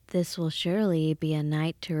This will surely be a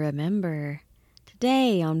night to remember.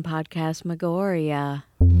 Today on Podcast Magoria.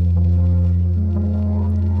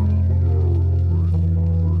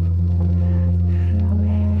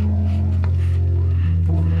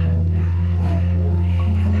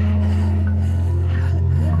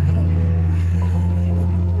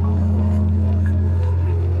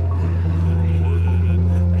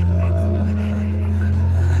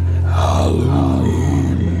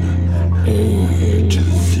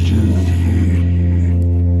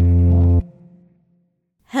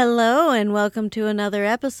 Hello and welcome to another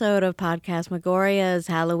episode of Podcast Magoria's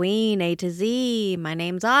Halloween A to Z. My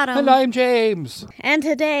name's Autumn. And I'm James. And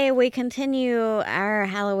today we continue our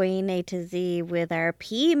Halloween A to Z with our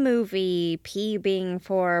P movie. P being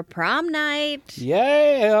for prom night.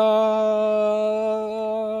 Yes!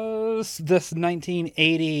 This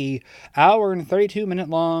 1980 hour and 32-minute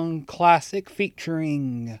long classic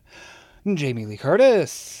featuring Jamie Lee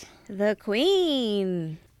Curtis. The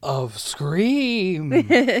Queen. Of Scream.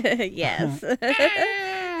 Yes.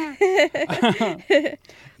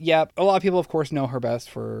 Yeah, a lot of people, of course, know her best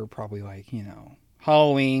for probably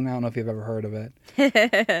Halloween. I don't know if you've ever heard of it.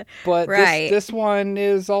 But right. this one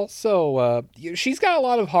is also, she's got a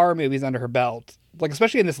lot of horror movies under her belt. Like,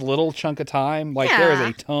 especially in this little chunk of time. Like, there is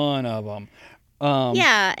a ton of them.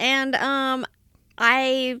 Yeah, and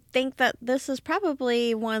I think that this is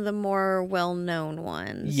probably one of the more well-known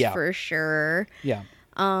ones. Yeah. For sure. Yeah.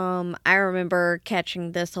 I remember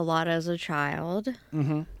catching this a lot as a child.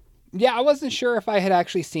 Mm-hmm. Yeah, I wasn't sure if I had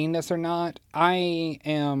actually seen this or not. I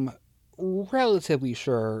am relatively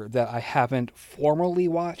sure that I haven't formally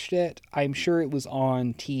watched it. I'm sure it was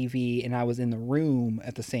on TV and I was in the room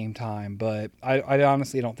at the same time, but I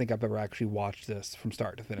honestly don't think I've ever actually watched this from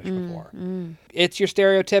start to finish before. It's your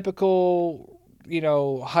stereotypical,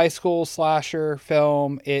 high school slasher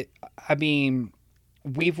film.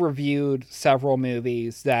 We've reviewed several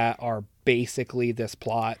movies that are basically this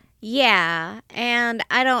plot. Yeah, and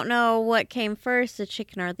I don't know what came first, the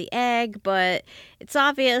chicken or the egg, but it's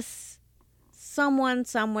obvious someone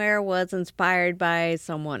somewhere was inspired by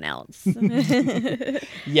someone else.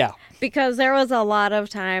 Yeah. Because there was a lot of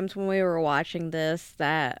times when we were watching this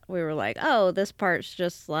that we were like, oh, this part's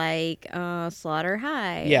just like Slaughter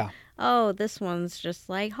High. Yeah. Oh, this one's just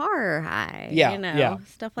like Horror High. Yeah.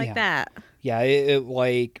 Stuff like that. Yeah, it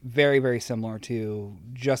very, very similar to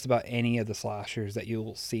just about any of the slashers that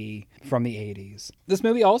you'll see from the 80s. This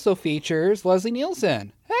movie also features Leslie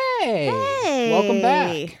Nielsen. Hey! Welcome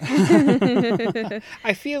back.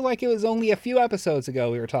 I feel like it was only a few episodes ago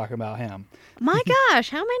we were talking about him. My gosh,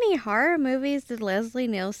 how many horror movies did Leslie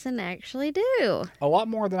Nielsen actually do? A lot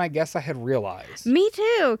more than I guess I had realized. Me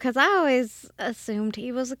too, because I always assumed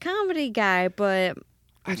he was a comedy guy, but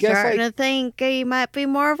I'm starting to think he might be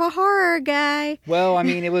more of a horror guy. Well, I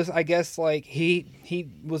mean, it was, I guess,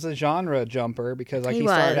 he was a genre jumper because he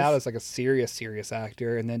started out as like a serious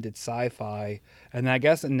actor and then did sci-fi. And then I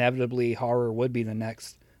guess inevitably horror would be the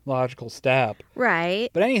next logical step.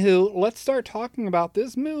 Right. But anywho, let's start talking about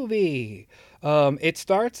this movie. It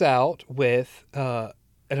starts out with an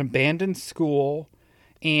abandoned school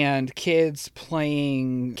and kids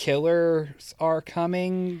playing Killers Are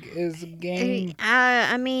Coming is a game.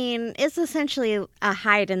 I mean, it's essentially a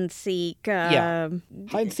hide and seek. Hide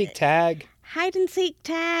and seek tag. Hide and seek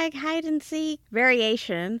tag, hide and seek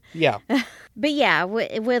variation. Yeah. But yeah,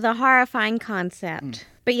 with a horrifying concept.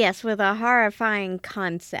 But yes, with a horrifying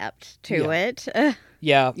concept to it.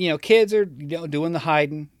 Yeah, kids are doing the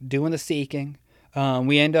hiding, doing the seeking.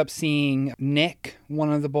 We end up seeing Nick,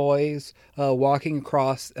 one of the boys, walking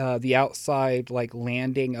across the outside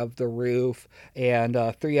landing of the roof, and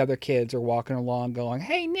three other kids are walking along going,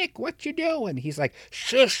 "Hey Nick, what you doing?" He's like,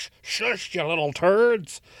 "Shush, shush, you little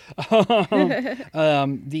turds."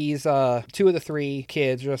 These two of the three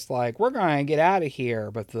kids are just like, "We're gonna get out of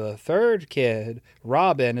here," but the third kid,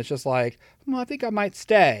 Robin, is just like, "Well, I think I might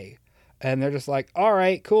stay." And they're just like, all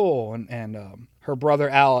right, cool. And her brother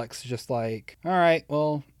Alex is just like, all right,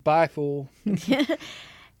 well, bye, fool.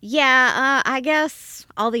 Yeah, I guess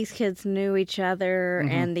all these kids knew each other,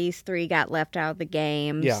 and these three got left out of the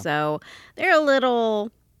game. Yeah. So they're a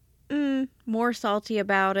little more salty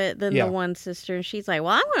about it than the one sister. And she's like,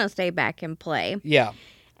 well, I want to stay back and play. Yeah.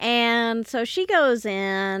 And so she goes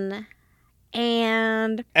in.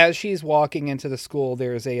 And as she's walking into the school,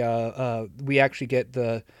 there's we actually get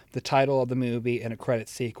the title of the movie and a credit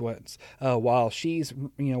sequence while she's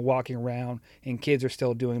walking around and kids are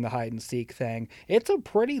still doing the hide and seek thing. It's a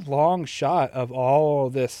pretty long shot of all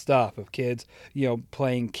of this stuff of kids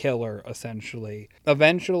playing killer essentially.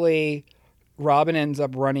 Eventually Robin ends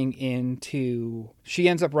up running into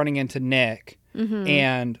Nick,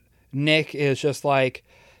 and Nick is just like,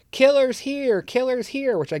 killer's here,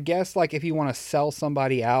 which I guess, like, if you want to sell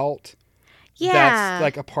somebody out, that's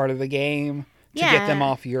like a part of the game to get them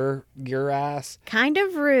off your ass. Kind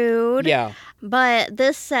of rude. Yeah. But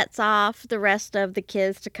this sets off the rest of the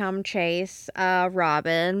kids to come chase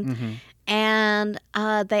Robin. And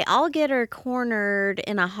they all get her cornered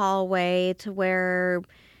in a hallway to where,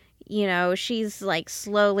 you know, she's like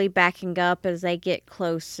slowly backing up as they get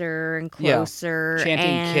closer and closer. Yeah.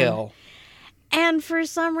 Chanting kill. And for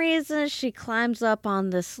some reason, she climbs up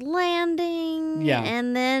on this landing. Yeah.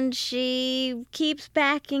 And then she keeps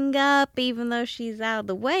backing up, even though she's out of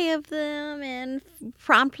the way of them, and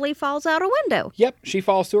promptly falls out a window. Yep. She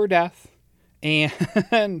falls to her death.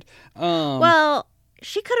 And, well,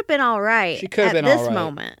 she could have been all right. She could have been all right. At this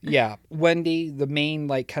moment. Yeah. Wendy, the main,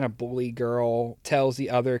 like, kind of bully girl, tells the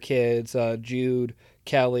other kids, Jude,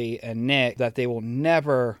 Kelly, and Nick, that they will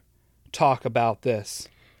never talk about this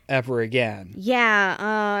ever again. Yeah,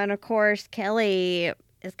 and of course, Kelly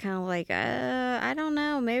is kind of like, I don't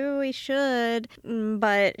know, maybe we should.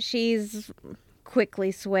 But she's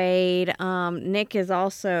quickly swayed. Nick is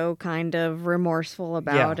also kind of remorseful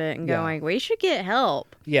about it and going, we should get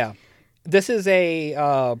help. Yeah. This is a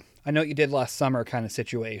I Know What You Did Last Summer kind of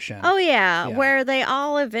situation. Oh, yeah, where they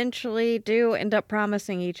all eventually do end up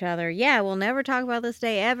promising each other, we'll never talk about this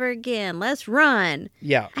day ever again. Let's run.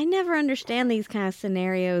 Yeah. I never understand these kind of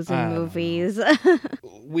scenarios in movies.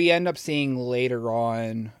 We end up seeing later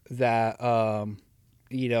on that,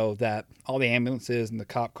 you know, that all the ambulances and the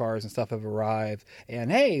cop cars and stuff have arrived.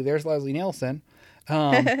 And, hey, there's Leslie Nielsen.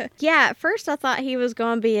 At first I thought he was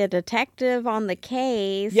going to be a detective on the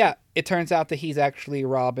case. Yeah, it turns out that he's actually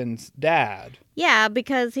Robin's dad. Yeah,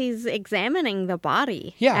 because he's examining the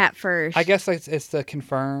body at first. I guess it's to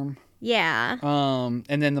confirm. Yeah.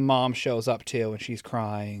 And then the mom shows up too, and she's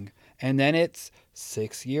crying. And then it's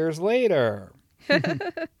 6 years later.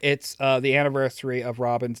 It's the anniversary of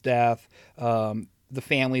Robin's death. The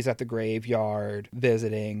family's at the graveyard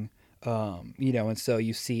visiting. You know, and so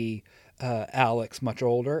you see Alex much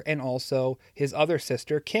older, and also his other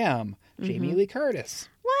sister, Kim, Jamie Lee Curtis.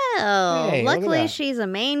 Well, hey, luckily she's a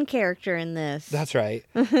main character in this. That's right.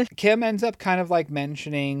 Kim ends up kind of like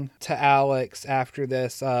mentioning to Alex after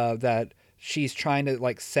this that she's trying to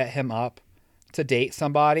like set him up to date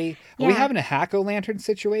somebody. Are we having a Hack-O-Lantern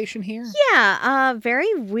situation here? Yeah,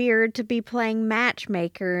 very weird to be playing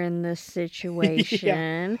matchmaker in this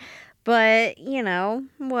situation. But, you know,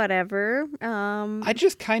 whatever. I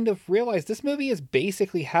just kind of realized this movie is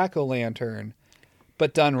basically Hack-O-Lantern,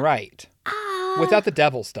 but done right. Without the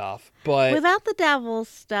devil stuff. But without the devil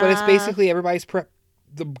stuff. But it's basically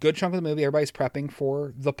the good chunk of the movie, everybody's prepping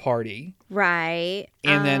for the party. Right.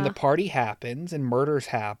 And then the party happens and murders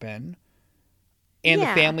happen. And the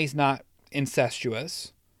family's not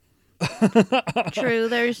incestuous. True,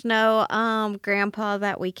 there's no grandpa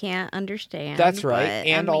that we can't understand. That's right.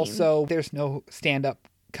 And also, there's no stand-up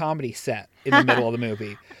comedy set in the middle of the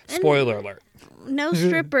movie. Spoiler alert. No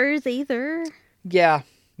strippers either. Yeah,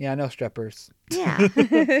 no strippers. Yeah.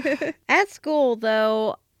 At school,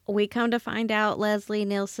 though, we come to find out Leslie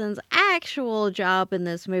Nielsen's actual job in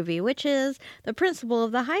this movie, which is the principal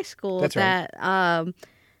of the high school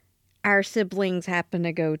our siblings happen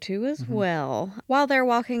to go to as well. While they're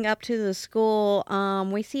walking up to the school,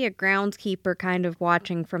 we see a groundskeeper kind of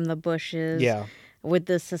watching from the bushes. Yeah. With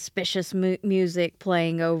the suspicious music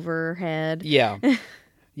playing overhead. Yeah.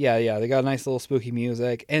 Yeah. They got a nice little spooky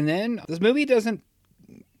music. And then this movie doesn't,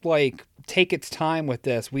 like, take its time with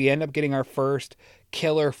this. We end up getting our first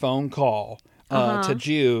killer phone call. To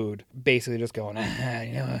Jude, basically just going,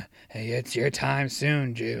 you know, hey, it's your time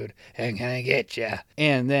soon, Jude. I'm gonna get you.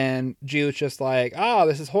 And then Jude's just like,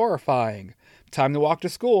 this is horrifying. Time to walk to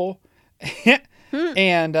school.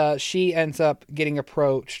 And she ends up getting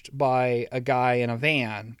approached by a guy in a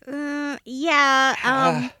van.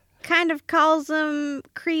 Kind of calls him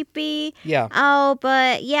creepy. Yeah. Oh,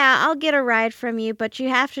 but I'll get a ride from you, but you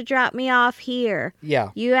have to drop me off here.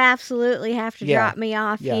 Yeah. You absolutely have to drop me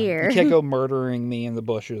off here. You can't go murdering me in the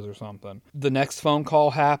bushes or something. The next phone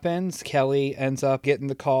call happens. Kelly ends up getting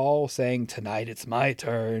the call saying, tonight it's my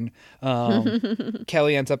turn.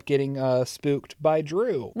 Kelly ends up getting spooked by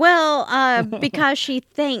Drew. Well, because she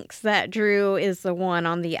thinks that Drew is the one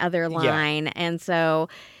on the other line. Yeah. And so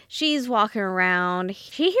she's walking around.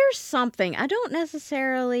 She hears something. I don't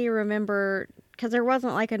necessarily remember because there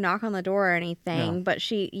wasn't like a knock on the door or anything. No. But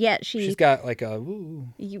she's got like a ooh.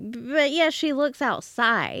 But yeah, she looks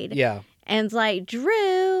outside. Yeah, and's like,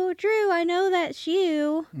 Drew, I know that's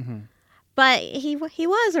you. Mm-hmm. But he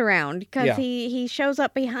was around because Yeah. he shows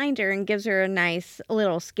up behind her and gives her a nice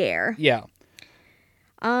little scare. Yeah.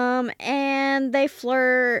 And they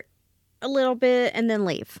flirt a little bit and then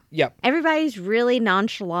leave. Yep. Everybody's really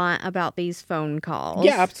nonchalant about these phone calls.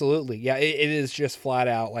 Yeah, absolutely. Yeah, it is just flat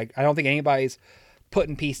out. Like, I don't think anybody's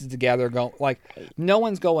putting pieces together. No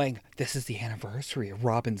one's going, this is the anniversary of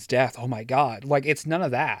Robin's death. Oh my God. Like, it's none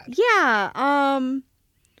of that. Yeah.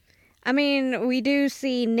 I mean, we do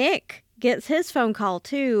see Nick gets his phone call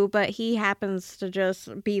too, but he happens to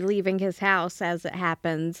just be leaving his house as it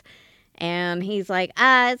happens. And he's like,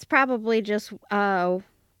 it's probably just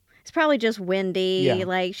Wendy. Yeah.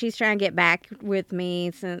 Like, she's trying to get back with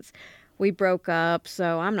me since we broke up,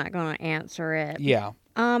 so I'm not going to answer it. Yeah.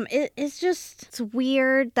 It's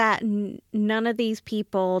weird that none of these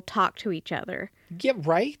people talk to each other. Yeah,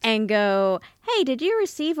 right? And go, hey, did you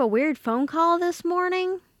receive a weird phone call this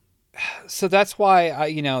morning? So that's why,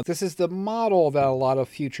 this is the model that a lot of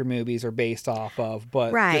future movies are based off of,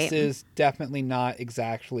 but Right. this is definitely not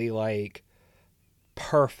exactly, like,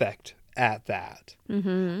 perfect at that.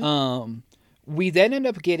 Mm-hmm. We then end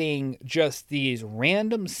up getting just these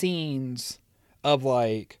random scenes of,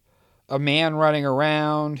 like, a man running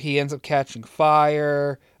around. He ends up catching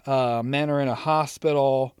fire. Men are in a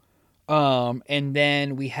hospital. And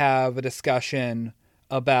then we have a discussion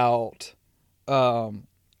about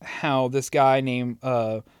how this guy named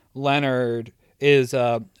Leonard is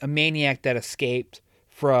a maniac that escaped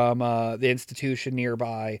from the institution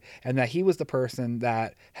nearby, and that he was the person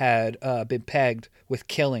that had been pegged with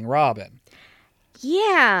killing Robin.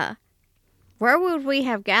 Yeah. Where would we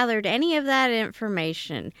have gathered any of that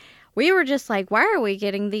information? We were just like, why are we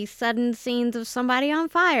getting these sudden scenes of somebody on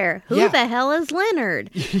fire? Who Yeah. the hell is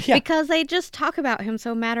Leonard? Yeah. Because they just talk about him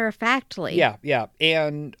so matter-of-factly. Yeah.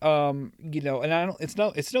 And and it's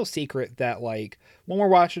no secret that, like, when we're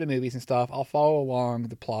watching the movies and stuff, I'll follow along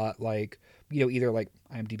the plot, like, either like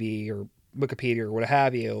IMDb or Wikipedia or what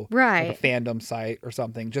have you. Right. Like a fandom site or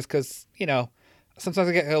something, just because, sometimes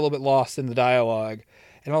I get a little bit lost in the dialogue.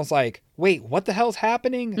 And I was like, wait, what the hell's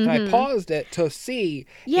happening? And I paused it to see.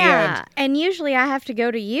 Yeah. And usually I have to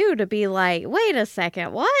go to you to be like, wait a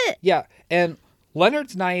second, what? Yeah. And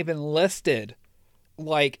Leonard's not even listed.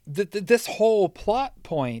 Like, this whole plot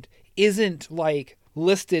point isn't, like,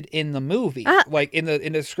 listed in the movie, like in the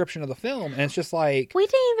description of the film. And it's just like, We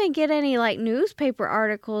didn't even get any, like, newspaper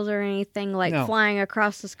articles or anything, like, No. flying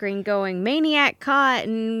across the screen going, maniac caught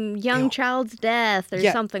and young child's death or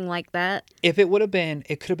Yeah. something like that. if it would have been,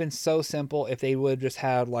 it could have been so simple if they would have just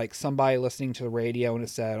had, like, somebody listening to the radio and it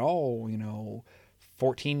said,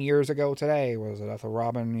 14 years ago today was the death of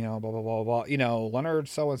Robin, blah, blah, blah, blah, Leonard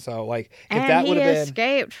so-and-so. Like, if And that would he have been,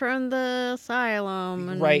 escaped from the asylum.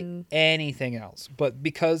 And... right, anything else. But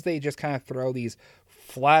because they just kind of throw these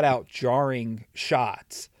flat-out jarring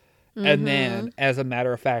shots, and then, as a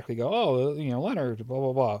matter of fact, we go, Leonard, blah,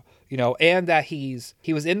 blah, blah. And that he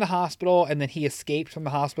was in the hospital, and then he escaped from the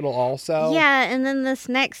hospital also. Yeah, and then this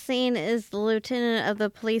next scene is the lieutenant of the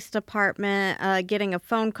police department getting a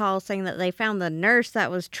phone call saying that they found the nurse that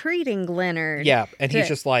was treating Leonard. Yeah, and he's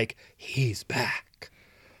just like, he's back.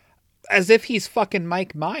 As if he's fucking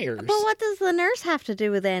Mike Myers. But what does the nurse have to do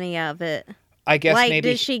with any of it? I guess like, maybe...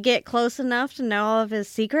 did she get close enough to know all of his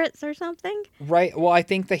secrets or something? Right. Well, I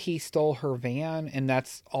think that he stole her van, and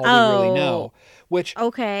that's all we really know.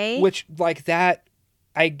 Okay. Which, like, that,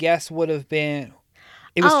 I guess, would have been...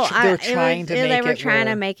 They were trying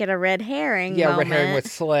to make it a red herring Yeah, moment. red herring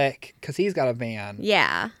with Slick, because he's got a van.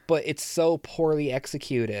 Yeah. But it's so poorly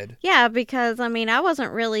executed. Yeah, because, I mean, I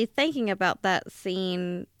wasn't really thinking about that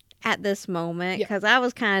scene at this moment, because I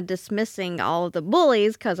was kind of dismissing all of the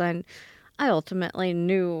bullies, because I ultimately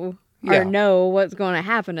knew or know what's going to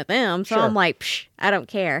happen to them. So I'm like, psh, I don't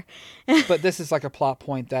care. But this is like a plot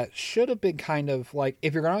point that should have been kind of like,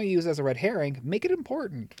 if you're going to use it as a red herring, make it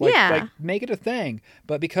important. Like, make it a thing.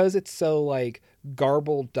 But because it's so, like,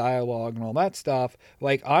 garbled dialogue and all that stuff,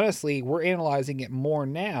 like, honestly, we're analyzing it more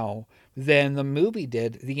now than the movie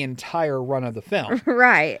did the entire run of the film.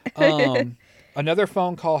 Right. Another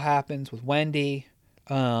phone call happens with Wendy,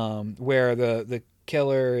 where the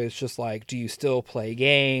killer is just like, do you still play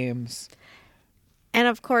games? And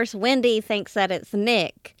of course Wendy thinks that it's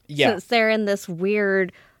Nick, since they're in this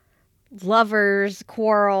weird lovers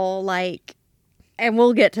quarrel, like, and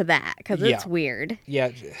we'll get to that because it's weird.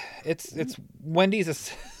 Yeah, it's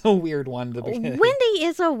Wendy's a weird one to begin. Wendy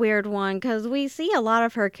is a weird one because we see a lot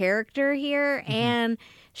of her character here, and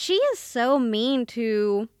she is so mean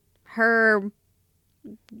to her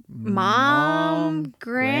mom,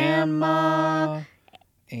 grandma,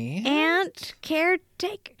 aunt,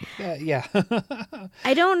 caretaker. Yeah.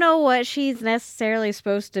 I don't know what she's necessarily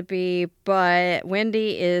supposed to be, but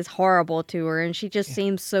Wendy is horrible to her, and she just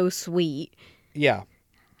seems so sweet. Yeah.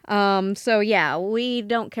 So yeah, we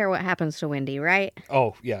don't care what happens to Wendy, right?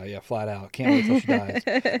 Oh, yeah, flat out. Can't wait till she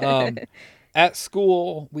dies. At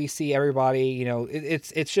school, we see everybody,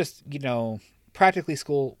 it's just, practically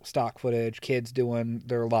school stock footage, kids doing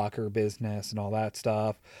their locker business and all that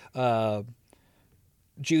stuff.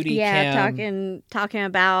 Judy Kim. talking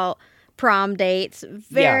about prom dates.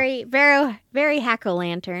 Very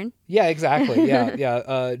Hack-O-Lantern. Yeah, exactly.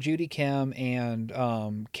 Yeah. Judy Kim and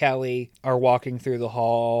Kelly are walking through the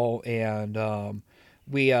hall, and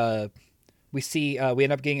we end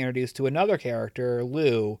up getting introduced to another character,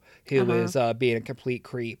 Lou, who is being a complete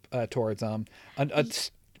creep towards them. An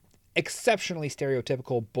exceptionally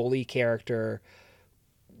stereotypical bully character.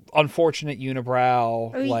 Unfortunate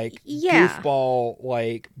unibrow, goofball,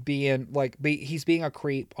 he's being a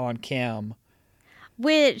creep on Kim.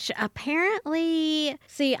 Which apparently,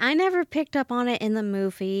 I never picked up on it in the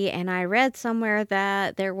movie, and I read somewhere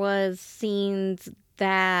that there was scenes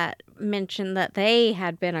that mentioned that they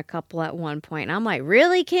had been a couple at one point. And I'm like,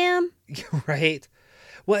 really, Kim? Right.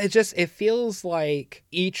 Well, it feels like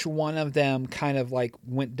each one of them kind of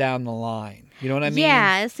went down the line. You know what I mean?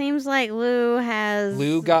 Yeah, it seems like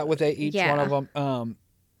Lou got with each one of them.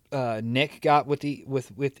 Nick got with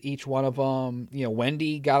each one of them.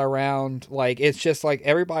 Wendy got around. It's just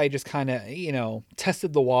everybody just kind of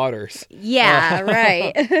tested the waters. Yeah,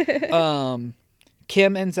 right.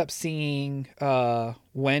 Kim ends up seeing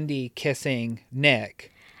Wendy kissing Nick.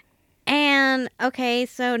 And, okay,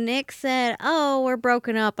 so Nick said, oh, we're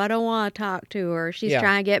broken up. I don't want to talk to her. She's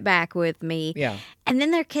trying to get back with me. Yeah. And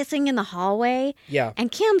then they're kissing in the hallway. Yeah.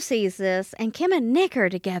 And Kim sees this, and Kim and Nick are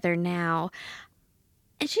together now.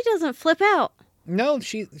 And she doesn't flip out. No,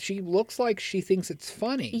 she looks like she thinks it's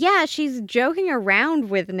funny. Yeah, she's joking around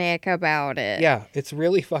with Nick about it. Yeah, it's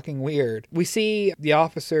really fucking weird. We see the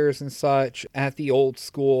officers and such at the old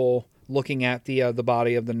school looking at the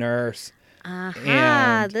body of the nurse.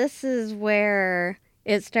 And this is where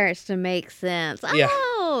it starts to make sense. Yeah.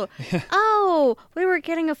 Oh, we were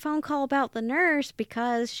getting a phone call about the nurse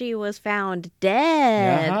because she was found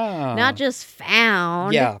dead, not just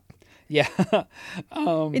found. Yeah. Yeah.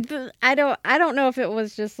 I don't know if it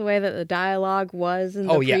was just the way that the dialogue was in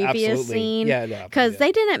the previous scene. Yeah. Because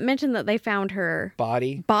they didn't mention that they found her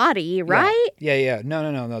body, right? Yeah.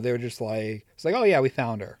 No. They were just it's oh yeah, we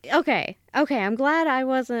found her. Okay. I'm glad I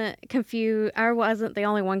wasn't confused. I wasn't the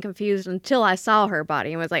only one confused until I saw her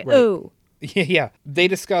body and was like, ooh. Yeah. They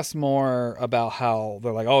discuss more about how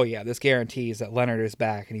they're oh yeah, this guarantees that Leonard is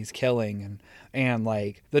back and he's killing, and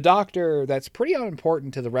the doctor that's pretty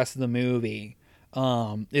unimportant to the rest of the movie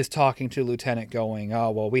is talking to Lieutenant going, oh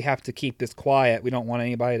well, we have to keep this quiet. We don't want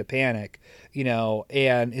anybody to panic,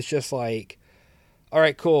 and it's just all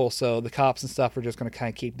right, cool. So the cops and stuff are just going to kind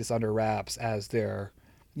of keep this under wraps as they're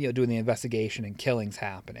doing the investigation and killings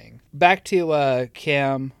happening. Back to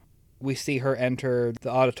Kim. We see her enter the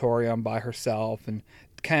auditorium by herself and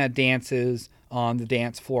kind of dances on the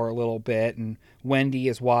dance floor a little bit. And Wendy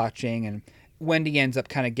is watching, and Wendy ends up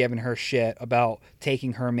kind of giving her shit about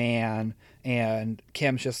taking her man. And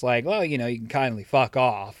Kim's just well, you can kindly fuck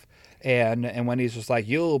off. And Wendy's just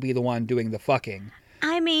you'll be the one doing the fucking.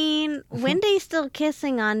 I mean, Wendy's still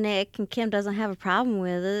kissing on Nick, and Kim doesn't have a problem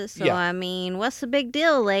with it. So, yeah. I mean, what's the big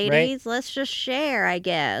deal, ladies? Right? Let's just share, I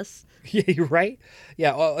guess. Yeah, you're right.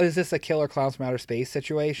 Yeah, well, is this a Killer Clowns from Outer Space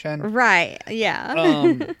situation? Right,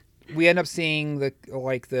 yeah. We end up seeing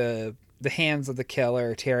the hands of the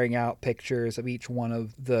killer tearing out pictures of each one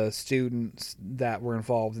of the students that were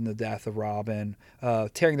involved in the death of Robin,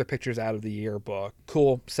 tearing their pictures out of the yearbook.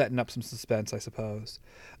 Cool, setting up some suspense, I suppose.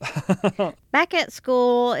 Back at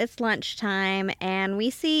school, it's lunchtime, and we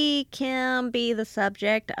see Kim be the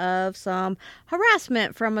subject of some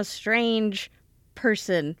harassment from a strange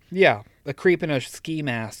person. Yeah, a creep in a ski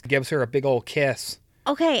mask gives her a big old kiss.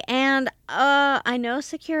 Okay, and I know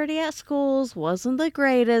security at schools wasn't the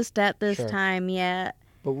greatest at this time yet.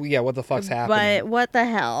 But yeah, what the fuck's happening? But what the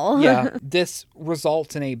hell? Yeah, this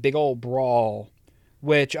results in a big old brawl,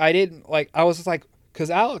 which I didn't like. I was just because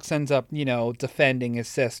Alex ends up, defending his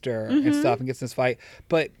sister and stuff and gets in this fight.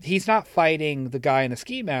 But he's not fighting the guy in a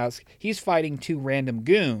ski mask. He's fighting two random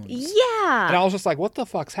goons. Yeah. And I was just what the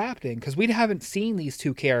fuck's happening? Because we haven't seen these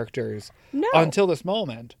two characters until this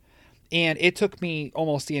moment. And it took me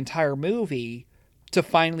almost the entire movie to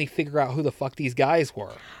finally figure out who the fuck these guys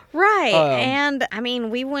were. Right. And, I mean,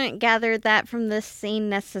 we wouldn't gather that from this scene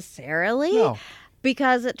necessarily. No.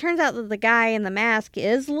 Because it turns out that the guy in the mask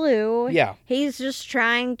is Lou. Yeah. He's just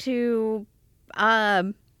trying to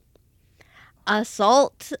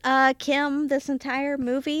assault Kim this entire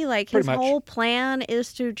movie. Like, Pretty his much. whole plan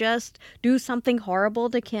is to just do something horrible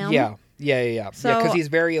to Kim. Yeah. Yeah, So- because he's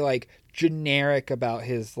very, like, generic about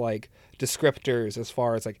his, like, descriptors as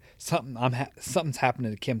far as, like, something's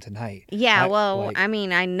happening to Kim tonight. Yeah, I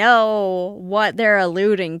mean, I know what they're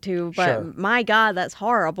alluding to, but Sure. my God, that's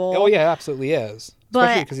horrible. Oh, yeah, absolutely is. But-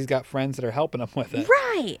 Especially because he's got friends that are helping him with it.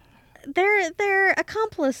 Right. They're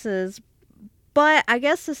accomplices. But I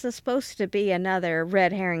guess this is supposed to be another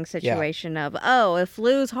red herring situation of, oh, if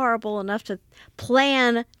Lou's horrible enough to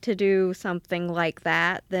plan to do something like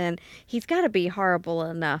that, then he's got to be horrible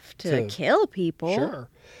enough to kill people. Sure.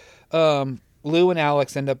 Lou and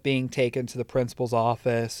Alex end up being taken to the principal's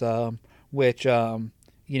office, which,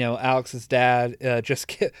 Alex's dad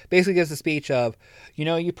basically gives a speech of,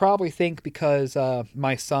 you probably think because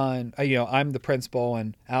my son, I'm the principal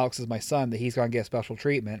and Alex is my son, that he's going to get special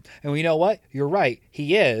treatment. And you know what? You're right.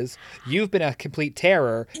 He is. You've been a complete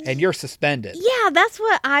terror and you're suspended. Yeah, that's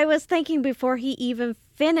what I was thinking before he even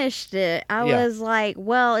finished it. I was like,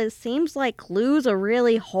 well, it seems like Lou's a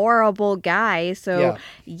really horrible guy. So,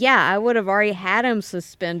 yeah I would have already had him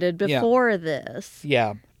suspended before this.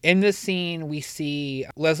 Yeah. In this scene, we see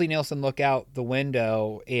Leslie Nielsen look out the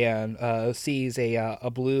window and sees a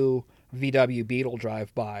blue VW Beetle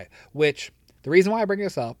drive by, which the reason why I bring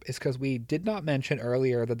this up is because we did not mention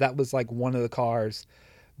earlier that was like one of the cars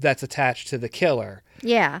that's attached to the killer.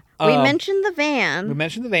 Yeah. We mentioned the van. We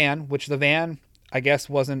mentioned the van, which the van, I guess,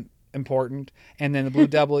 wasn't important. And then the blue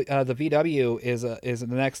the VW is the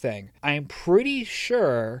next thing. I'm pretty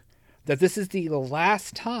sure that this is the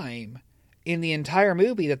last time in the entire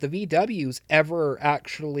movie that the VW's ever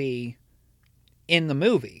actually in the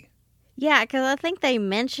movie. Yeah, because I think they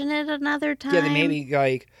mention it another time. Yeah, they maybe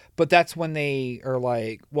but that's when they are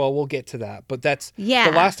like, well, we'll get to that. But that's the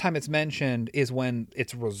last time it's mentioned is when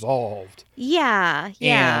it's resolved. Yeah.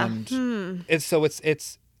 And it's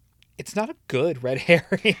not a good red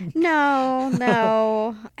herring.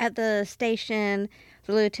 No. At the station,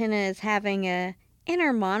 the lieutenant is having a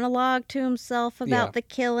inner monologue to himself about the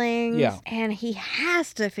killings. Yeah. And he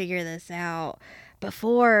has to figure this out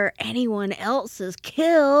before anyone else is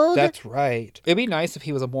killed. That's right. It'd be nice if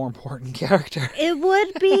he was a more important character. It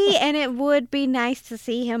would be, and it would be nice to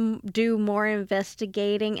see him do more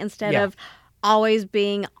investigating instead of always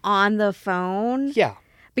being on the phone. Yeah.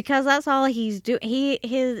 Because that's all he's doing.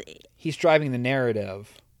 He's driving the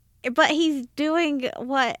narrative. But he's doing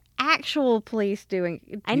what actual police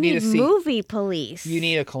doing. I need movie police. You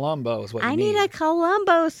need a Columbo is what you need. I need a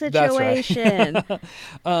Columbo situation. That's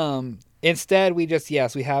right. Instead, we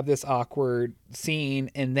have this awkward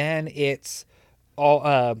scene, and then it's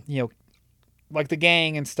all, like the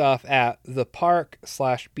gang and stuff at the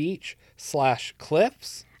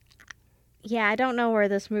park/beach/cliffs. Yeah, I don't know where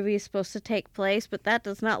this movie is supposed to take place, but that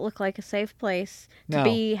does not look like a safe place to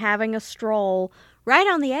be having a stroll right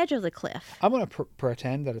on the edge of the cliff. I'm going to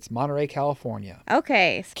pretend that it's Monterey, California.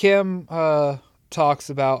 Okay. Kim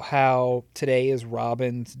talks about how today is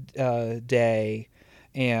Robin's day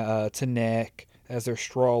and to Nick as they're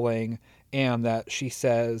strolling, and that she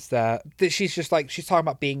says that she's just like, she's talking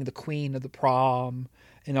about being the queen of the prom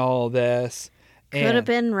and all of this. Could have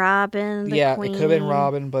been Robin, the queen. It could have been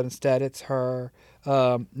Robin, but instead it's her.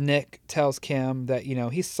 Nick tells Kim that,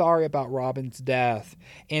 he's sorry about Robin's death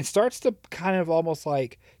and starts to kind of almost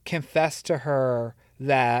like confess to her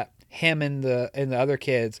that him and the other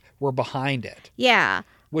kids were behind it. Yeah.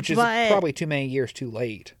 Which is probably too many years too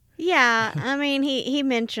late. Yeah, I mean, he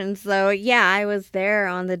mentions, though, I was there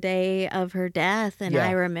on the day of her death, and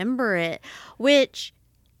I remember it, which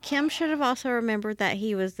Kim should have also remembered that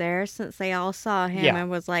he was there since they all saw him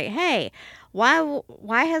and was like, hey,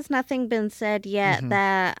 why has nothing been said yet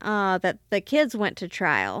that the kids went to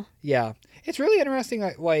trial? Yeah, it's really interesting,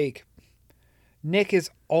 like, Nick is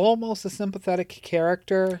almost a sympathetic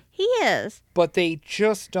character. He is. But they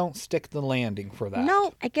just don't stick the landing for that.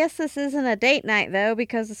 No, I guess this isn't a date night, though,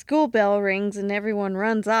 because the school bell rings and everyone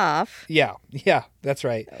runs off. Yeah, that's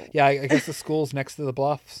right. Yeah, I guess the school's next to the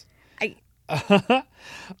bluffs.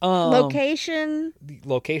 Location.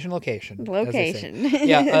 Location.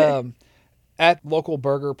 Yeah. At local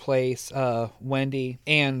burger place, Wendy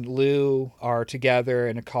and Lou are together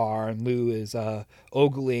in a car, and Lou is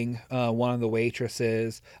ogling one of the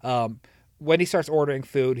waitresses. Wendy starts ordering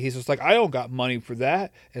food. He's just like, I don't got money for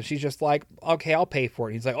that. And she's just like, okay, I'll pay for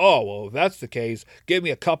it. And he's like, oh, well, if that's the case, give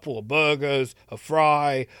me a couple of burgers, a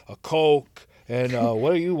fry, a Coke, and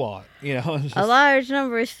what do you want? Just, a large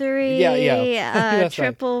number 3. Yeah.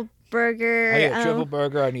 Triple burger. I need a triple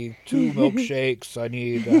burger. I need 2 milkshakes. I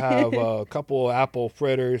need to have a couple of apple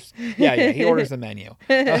fritters. Yeah. He orders the menu.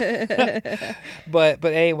 But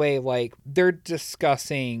anyway, like, they're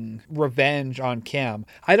discussing revenge on Kim.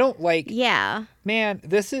 I don't like. Yeah. Man,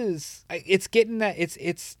 it's getting that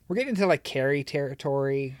we're getting into like Carrie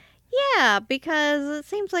territory. Yeah, because it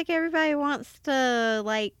seems like everybody wants to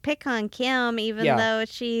like pick on Kim, even Yeah. though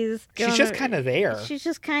she's just kind of there. She's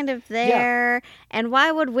just kind of there. And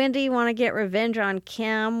why would Wendy want to get revenge on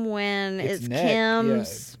Kim when it's Nick.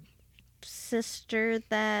 Kim's sister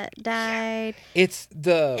that died?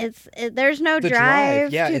 There's no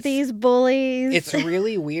drive to these bullies. It's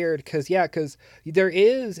really weird because there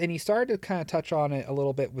is, and you started to kind of touch on it a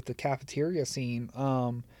little bit with the cafeteria scene,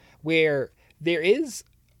 where there is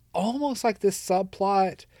almost like this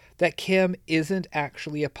subplot that Kim isn't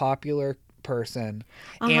actually a popular person,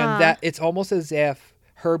 and that it's almost as if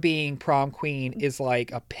her being prom queen is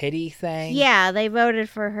like a pity thing. Yeah, they voted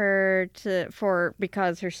for her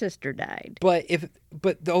because her sister died. But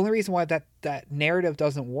the only reason why that narrative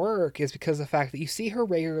doesn't work is because of the fact that you see her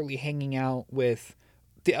regularly hanging out with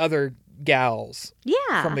the other gals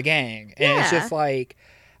from the gang, and it's just like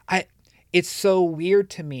it's so weird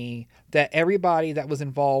to me that everybody that was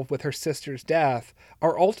involved with her sister's death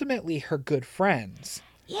are ultimately her good friends.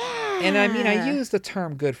 Yeah. And I mean, I use the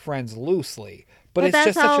term good friends loosely, but it's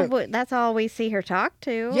that's just that's all we see her talk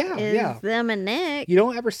to. Yeah, them and Nick. You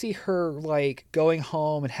don't ever see her like going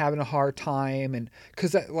home and having a hard time, and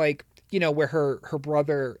because like, you know, where her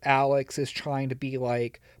brother Alex is trying to be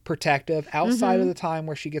like protective outside of the time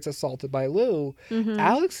where she gets assaulted by Lou.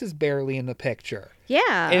 Alex is barely in the picture.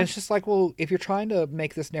 Yeah. And it's just like, well, if you're trying to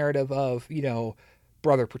make this narrative of, you know,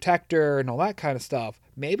 brother protector and all that kind of stuff,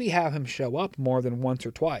 maybe have him show up more than once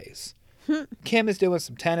or twice. Kim is doing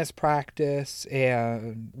some tennis practice,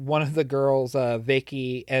 and one of the girls,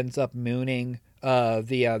 Vicky, ends up mooning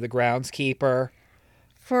the groundskeeper.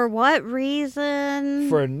 For what reason?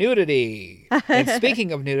 For nudity. And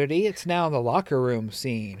speaking of nudity, it's now the locker room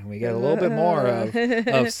scene. We get a little bit more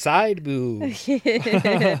of side boobs.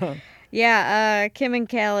 Yeah, Kim and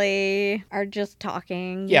Kelly are just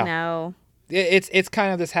talking, you know. It's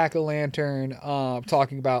kind of this hack-o'-lantern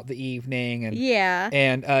talking about the evening,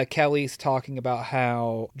 and Kelly's talking about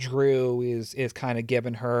how Drew is kind of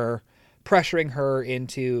pressuring her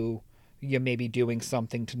into maybe doing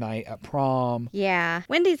something tonight at prom. Yeah.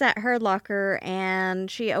 Wendy's at her locker,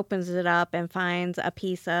 and she opens it up and finds a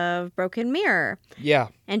piece of broken mirror. Yeah.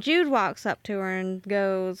 And Jude walks up to her and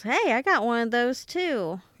goes, "Hey, I got one of those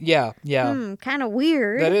too." Yeah. Kind of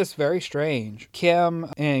weird. That is very strange.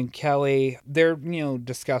 Kim and Kelly, they're,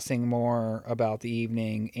 discussing more about the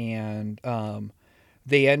evening, and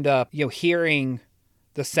they end up, hearing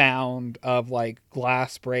the sound of like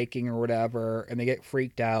glass breaking or whatever, and they get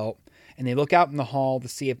freaked out. And they look out in the hall to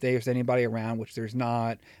see if there's anybody around, which there's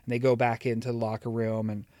not. And they go back into the locker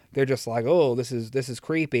room, and they're just like, "Oh, this is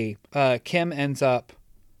creepy." Kim ends up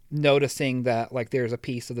noticing that like there's a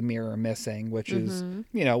piece of the mirror missing, which is,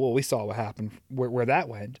 we saw what happened where that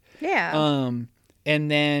went. Yeah.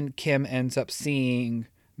 And then Kim ends up seeing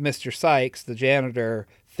Mr. Sykes, the janitor,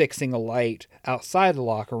 fixing a light outside the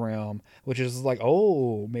locker room, which is like,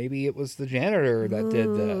 oh, maybe it was the janitor that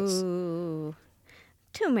did this.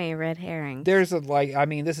 Too many red herrings. There's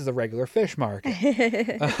this is a regular fish market.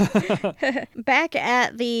 Back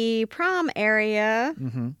at the prom area,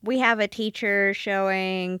 we have a teacher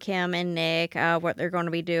showing Kim and Nick what they're going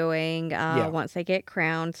to be doing once they get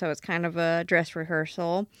crowned. So it's kind of a dress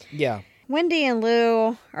rehearsal. Yeah. Wendy and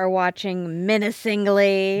Lou are watching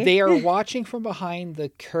menacingly. They are watching from behind the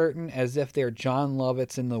curtain as if they're John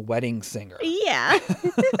Lovitz in The Wedding Singer. Yeah.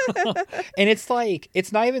 And it's like,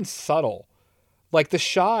 it's not even subtle. Like the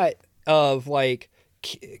shot of like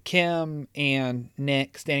Kim and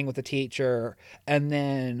Nick standing with the teacher, and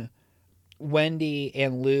then Wendy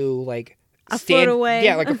and Lou like a foot away.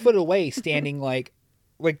 Yeah, like a foot away, standing like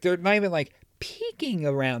they're not even like peeking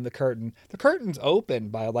around the curtain. The curtain's open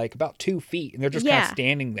by like about 2 feet, and they're just kind of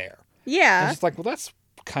standing there. Yeah. It's just like, well, that's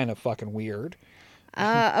kind of fucking weird.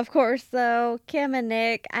 Of course, though, Kim and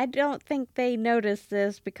Nick, I don't think they noticed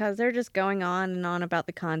this because they're just going on and on about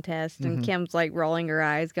the contest. And Kim's like rolling her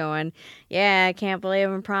eyes going, "Yeah, I can't believe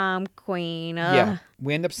I'm prom queen." Yeah.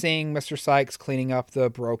 We end up seeing Mr. Sykes cleaning up the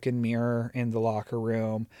broken mirror in the locker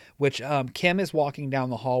room, which Kim is walking down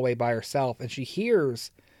the hallway by herself, and she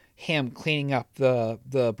hears him cleaning up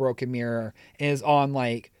the broken mirror, and is on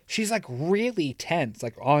like, she's like really tense,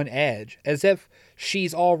 like on edge, as if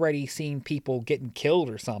she's already seen people getting killed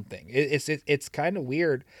or something. It's kind of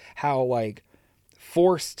weird how like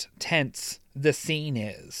forced tense the scene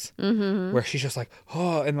is, where she's just like,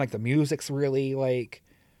 oh, and like the music's really like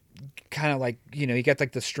kind of like, you know, you get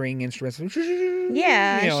like the string instruments.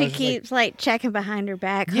 Yeah, You know, she it's keeps like checking behind her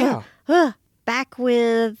back. Yeah. Back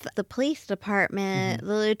with the police department,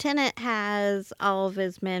 the lieutenant has all of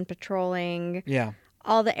his men patrolling Yeah.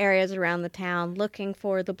 all the areas around the town looking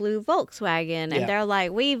for the blue Volkswagen. And Yeah. they're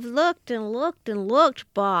like, we've looked and looked and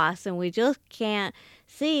looked, boss, and we just can't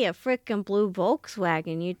see a frickin' blue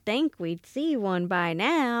Volkswagen. You'd think we'd see one by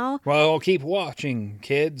now. Well, keep watching,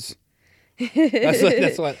 kids.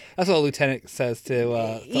 That's what the lieutenant says to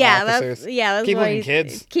the officers. That's Keep what looking,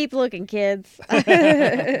 kids. Keep looking, kids.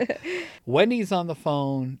 Wendy's on the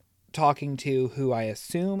phone talking to who I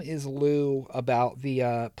assume is Lou about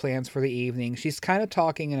the plans for the evening. She's kind of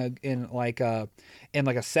talking in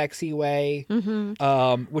a sexy way,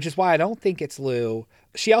 which is why I don't think it's Lou.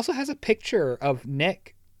 She also has a picture of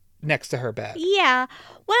Nick next to her bed. Yeah,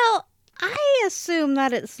 well, I assume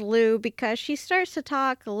that it's Lou because she starts to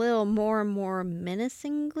talk a little more and more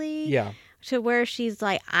menacingly. Yeah. To where she's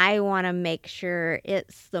like, I want to make sure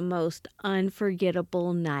it's the most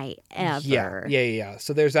unforgettable night ever. Yeah.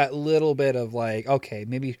 So there's that little bit of like, okay,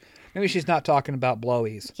 maybe she's not talking about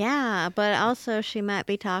blowies. Yeah, but also she might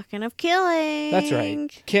be talking of killing. That's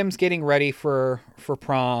right. Kim's getting ready for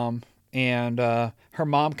prom, and her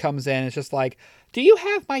mom comes in and is just like, do you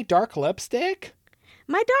have my dark lipstick?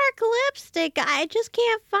 My dark lipstick, I just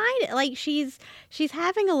can't find it. Like she's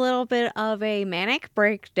having a little bit of a manic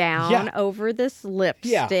breakdown over this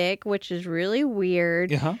lipstick, which is really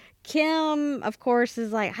weird. Uh-huh. Kim, of course,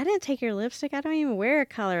 is like, I didn't take your lipstick. I don't even wear a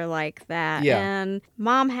color like that. Yeah. And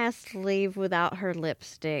Mom has to leave without her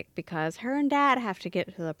lipstick because her and Dad have to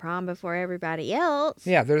get to the prom before everybody else.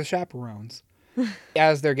 Yeah, they're the chaperones.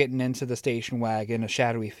 As they're getting into the station wagon, a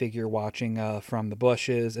shadowy figure watching from the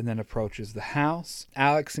bushes and then approaches the house.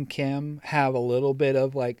 Alex and Kim have a little bit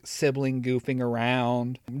of like sibling goofing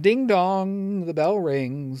around. Ding dong, the bell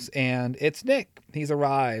rings, and it's Nick. He's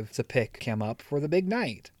arrived to pick Kim up for the big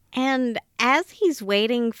night. And as he's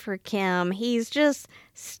waiting for Kim, he's just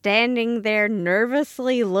standing there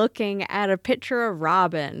nervously looking at a picture of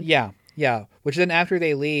Robin. Yeah. Which then after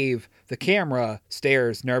they leave, the camera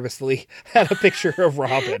stares nervously at a picture of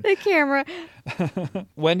Robin. The camera.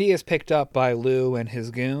 Wendy is picked up by Lou and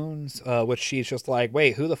his goons, which she's just like,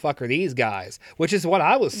 wait, who the fuck are these guys? Which is what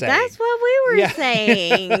I was saying. That's what we were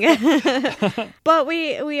saying. But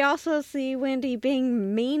we also see Wendy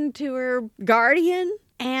being mean to her guardian.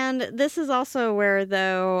 And this is also where,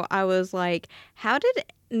 though, I was like, how did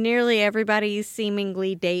nearly everybody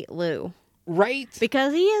seemingly date Lou? Right?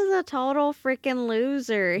 Because he is a total freaking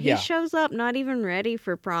loser. He shows up not even ready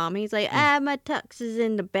for prom. He's like, my tux is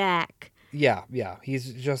in the back. Yeah.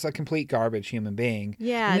 He's just a complete garbage human being.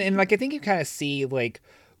 Yeah. And like, I think you kind of see, like,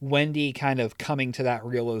 Wendy kind of coming to that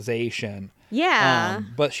realization. Yeah.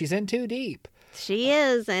 But she's in too deep. She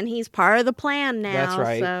is, and he's part of the plan now. That's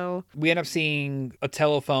right. So we end up seeing a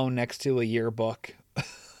telephone next to a yearbook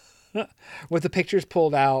with the pictures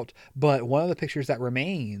pulled out, but one of the pictures that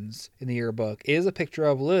remains in the yearbook is a picture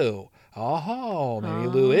of Lou. Oh, maybe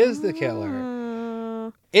Lou is the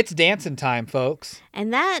killer. It's dancing time, folks.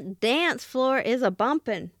 And that dance floor is a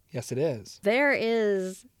bumping. Yes, it is. There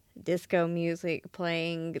is disco music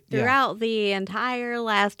playing throughout the entire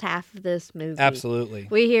last half of this movie. Absolutely.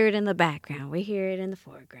 We hear it in the background. We hear it in the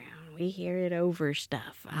foreground. We hear it over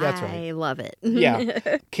stuff. That's I love it.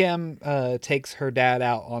 Yeah. Kim takes her dad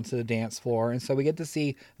out onto the dance floor, and so we get to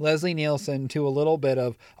see Leslie Nielsen do a little bit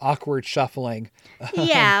of awkward shuffling.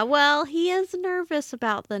 Yeah, well, he is nervous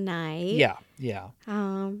about the night. Yeah.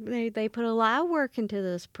 They put a lot of work into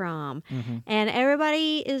this prom, and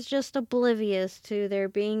everybody is just oblivious to there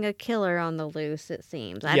being a killer on the loose, it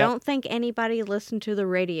seems. I don't think anybody listened to the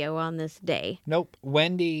radio on this day. Nope.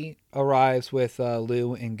 Wendy arrives with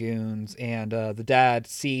Lou and goons, and the dad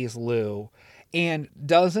sees Lou and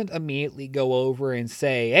doesn't immediately go over and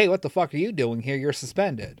say, hey, what the fuck are you doing here? You're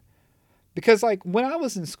suspended. Because, like, when I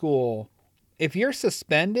was in school, if you're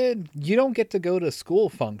suspended, you don't get to go to school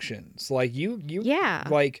functions. Like,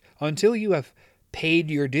 like, until you have paid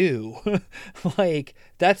your due, like,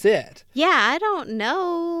 that's it. Yeah, I don't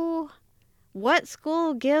know what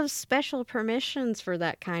school gives special permissions for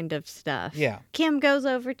that kind of stuff. Yeah. Kim goes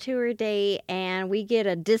over to her date, and we get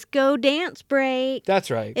a disco dance break.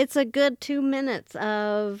 That's right. It's a good 2 minutes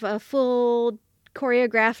of a full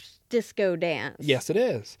choreographed disco dance. Yes, it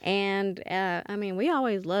is. And, I mean, we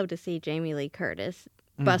always love to see Jamie Lee Curtis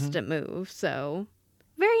bust a move, so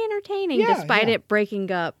very entertaining despite it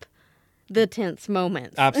breaking up the tense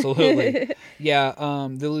moments. Absolutely. Yeah,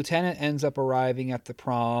 the lieutenant ends up arriving at the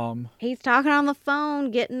prom. He's talking on the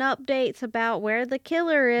phone, getting updates about where the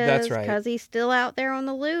killer is. That's right. Because he's still out there on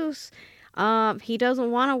the loose. He doesn't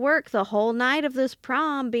want to work the whole night of this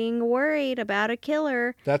prom being worried about a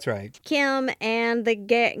killer. That's right. Kim and the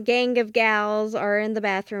gang of gals are in the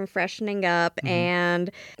bathroom freshening up,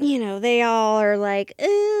 and, they all are like,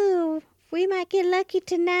 ooh, we might get lucky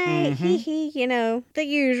tonight. Hee hee, the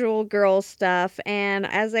usual girl stuff. And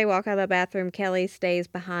as they walk out of the bathroom, Kelly stays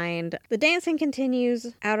behind. The dancing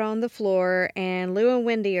continues out on the floor, and Lou and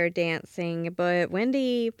Wendy are dancing, but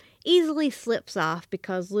Wendy easily slips off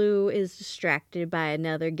because Lou is distracted by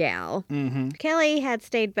another gal. Kelly had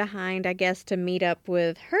stayed behind, I guess, to meet up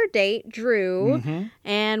with her date, Drew,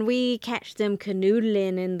 and we catch them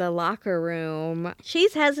canoodling in the locker room.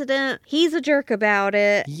 She's hesitant. He's a jerk about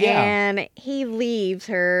it, and he leaves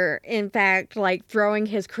her, in fact, like throwing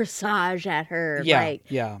his corsage at her.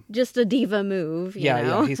 Just a diva move, you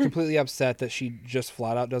know? Yeah, he's completely upset that she just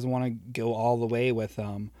flat out doesn't want to go all the way with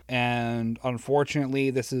him. And unfortunately,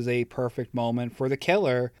 this is a perfect moment for the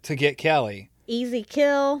killer to get Kelly. Easy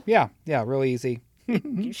kill. Yeah, real easy.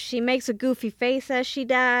 She makes a goofy face as she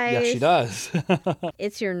dies. Yeah, she does.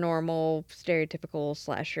 It's your normal, stereotypical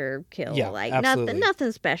slasher kill. Yeah, like absolutely.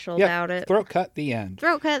 nothing special about it. Throat cut, the end.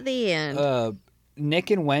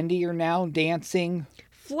 Nick and Wendy are now dancing.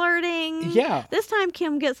 Flirting. Yeah. This time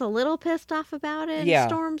Kim gets a little pissed off about it and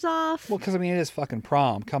storms off. Well, because, it is fucking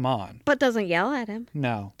prom. Come on. But doesn't yell at him.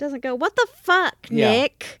 No. Doesn't go, what the fuck,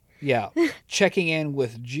 Nick? Yeah. Checking in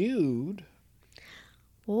with Jude.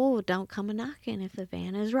 Oh, don't come a knocking if the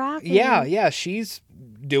van is rocking. Yeah. She's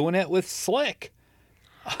doing it with Slick.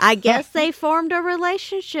 I guess they formed a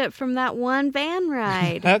relationship from that one van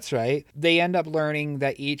ride. That's right. They end up learning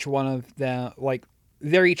that each one of them,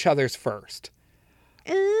 they're each other's first.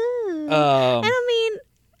 Ooh. And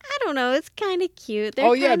I don't know. It's kind of cute.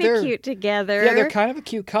 They're kind of cute together. Yeah, they're kind of a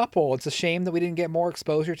cute couple. It's a shame that we didn't get more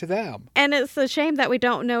exposure to them. And it's a shame that we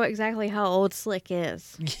don't know exactly how old Slick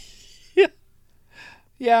is.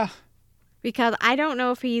 Yeah. Because I don't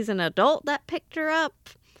know if he's an adult that picked her up.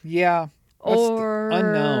 Yeah. Or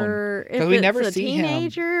unknown. If we it's never a see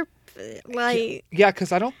teenager. Yeah,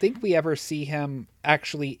 because I don't think we ever see him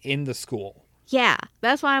actually in the school. Yeah.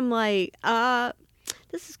 That's why I'm like,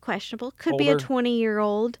 this is questionable. Could be a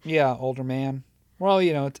 20-year-old. Yeah, older man. Well,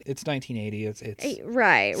 it's 1980. It's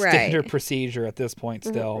right. Standard procedure at this point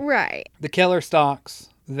still. Right. The killer stalks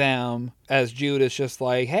them as Jude is just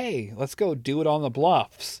like, hey, let's go do it on the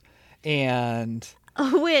bluffs. And...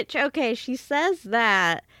 Which, okay, she says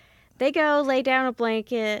that. They go lay down a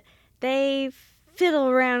blanket. They fiddle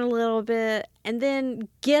around a little bit and then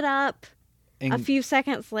get up a few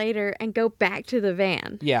seconds later and go back to the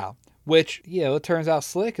van. Yeah. Which, it turns out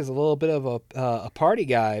Slick is a little bit of a party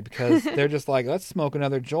guy because they're just like, let's smoke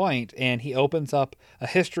another joint. And he opens up a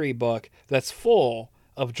history book that's full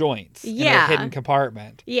of joints in a hidden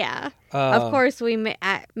compartment. Yeah. Of course, me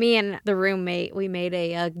and the roommate, we made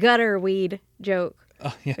a gutter weed joke.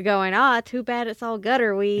 Going, too bad it's all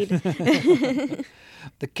gutter weed.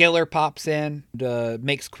 The killer pops in,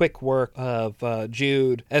 makes quick work of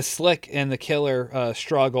Jude as Slick and the killer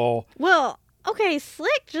struggle. Well... Okay,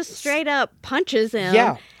 Slick just straight up punches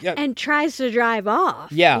him and tries to drive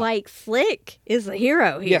off. Yeah. Like, Slick is the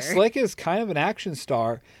hero here. Yeah, Slick is kind of an action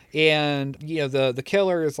star. And, the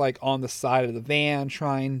killer is, on the side of the van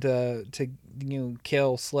trying to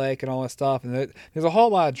kill Slick and all that stuff. And there's a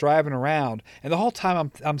whole lot of driving around. And the whole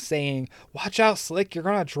time I'm saying, watch out, Slick, you're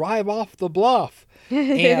going to drive off the bluff.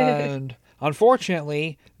 And,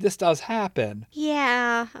 unfortunately, this does happen.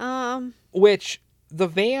 Yeah, Which... The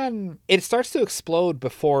van, it starts to explode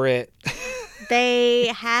before it... They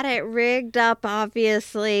had it rigged up,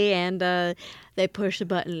 obviously, and they pushed the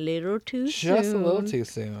button a little too soon. Just a little too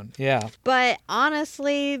soon, yeah. But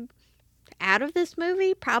honestly, out of this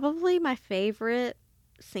movie, probably my favorite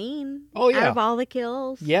scene out of all the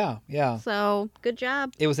kills. Yeah. So, good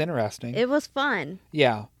job. It was interesting. It was fun.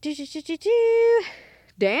 Yeah.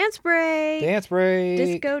 Dance break.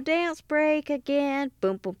 Disco dance break again.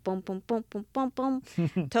 Boom, boom, boom, boom, boom, boom, boom, boom.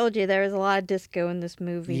 Told you there was a lot of disco in this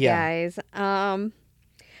movie, guys.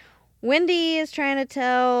 Wendy is trying to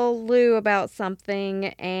tell Lou about something,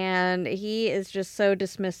 and he is just so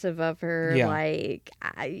dismissive of her. Yeah.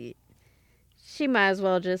 She might as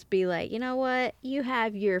well just be like, you know what? You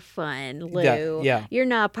have your fun, Lou. Yeah. You're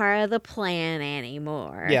not part of the plan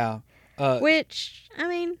anymore. Yeah. Which,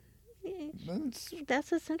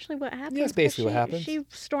 that's essentially what happens. Yeah, that's basically what happens. She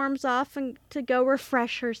storms off to go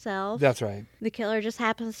refresh herself. That's right. The killer just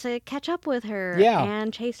happens to catch up with her Yeah.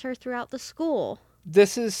 and chase her throughout the school.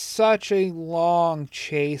 This is such a long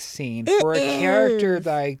chase scene It for a character is.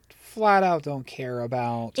 that I flat out don't care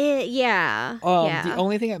about. Yeah. Yeah. The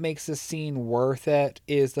only thing that makes this scene worth it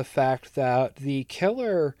is the fact that the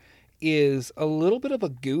killer is a little bit of a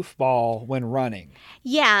goofball when running.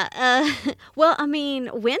 Yeah. Well, I mean,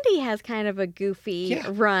 Wendy has kind of a goofy Yeah.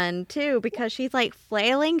 run too because she's like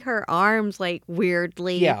flailing her arms like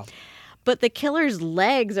weirdly. Yeah. But the killer's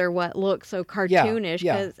legs are what look so cartoonish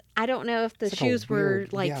yeah. because I don't know if the It's like a shoes were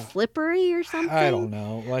weird- like yeah. slippery or something. I don't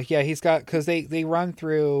know. Like, yeah, he's got, because they run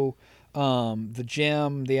through the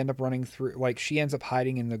gym. They end up running through, like, she ends up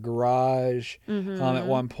hiding in the garage at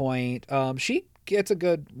one point. She gets a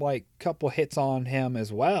good, like, couple hits on him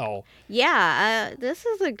as well. Yeah, this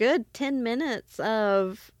is a good 10 minutes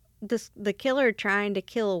of the killer trying to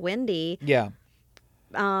kill Wendy. Yeah.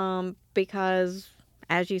 Because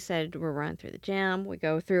as you said, we're running through the gym. We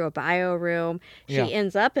go through a bio room. She Yeah.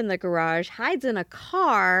 ends up in the garage, hides in a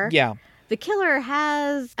car. Yeah. The killer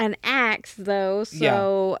has an axe, though.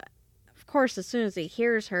 So, of course, as soon as he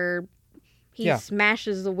hears her, he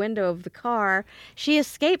smashes the window of the car. She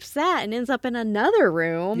escapes that and ends up in another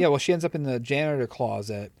room. Yeah, well, she ends up in the janitor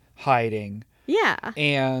closet hiding. Yeah.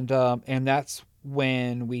 And that's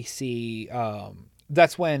when we see,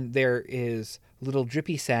 that's when there is little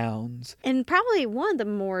drippy sounds. And probably one of the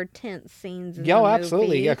more tense scenes in Yeah, the movie.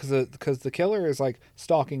 absolutely. Yeah, because the killer is like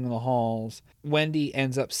stalking the halls. Wendy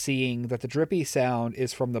ends up seeing that the drippy sound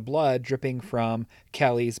is from the blood dripping from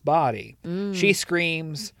Kelly's body. She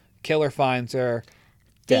screams. Killer finds her.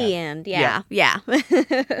 Dead. The end. Yeah.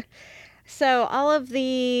 So all of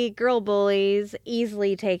the girl bullies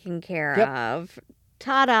easily taken care of.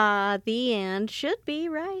 Ta-da! The end. Should be,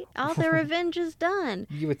 right? All their revenge is done.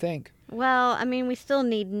 You would think. Well, I mean, we still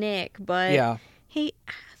need Nick, but Yeah. he,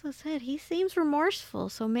 as I said, he seems remorseful,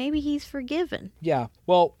 so maybe he's forgiven. Yeah.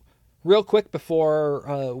 Well, real quick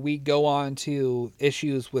before we go on to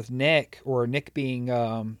issues with Nick or Nick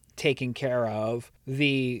being taken care of,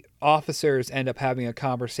 the officers end up having a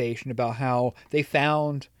conversation about how they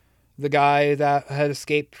found the guy that had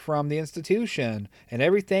escaped from the institution and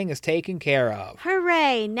everything is taken care of.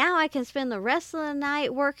 Hooray! Now I can spend the rest of the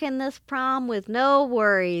night working this prom with no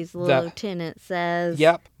worries, the lieutenant says.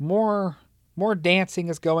 Yep. More dancing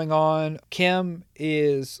is going on. Kim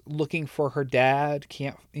is looking for her dad,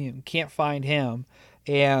 can't find him,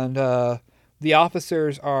 and the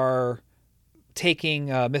officers are taking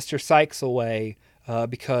Mr. Sykes away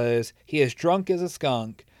because he is drunk as a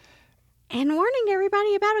skunk. And warning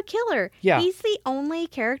everybody about a killer. Yeah. He's the only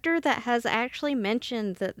character that has actually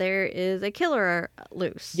mentioned that there is a killer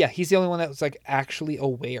loose. Yeah, he's the only one that was like actually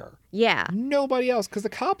aware. Yeah. Nobody else, because the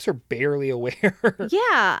cops are barely aware.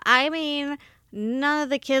 Yeah, I mean, none of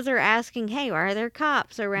the kids are asking, hey, why are there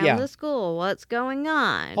cops around the school? What's going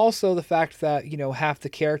on? Also, the fact that, half the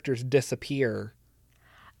characters disappear.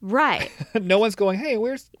 Right. No one's going, hey,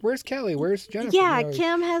 where's Kelly? Where's Jennifer? Yeah,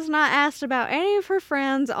 Kim has not asked about any of her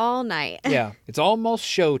friends all night. Yeah, it's almost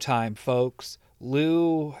showtime, folks.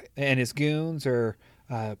 Lou and his goons are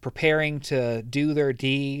preparing to do their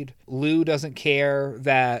deed. Lou doesn't care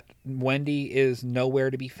that Wendy is nowhere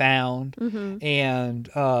to be found. Mm-hmm.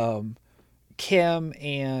 And Kim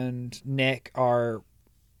and Nick are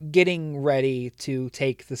getting ready to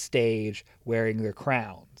take the stage wearing their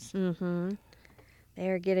crowns. Mm-hmm.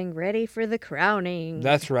 They're getting ready for the crowning.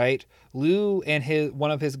 That's right. Lou and one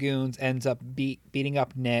of his goons ends up beating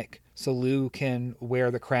up Nick so Lou can wear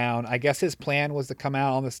the crown. I guess his plan was to come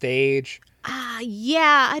out on the stage.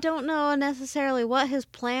 Yeah, I don't know necessarily what his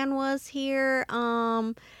plan was here.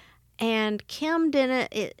 And Kim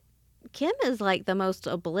didn't. Kim is like the most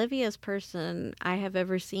oblivious person I have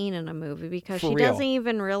ever seen in a movie because she doesn't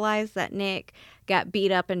even realize that Nick got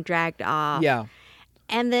beat up and dragged off. Yeah.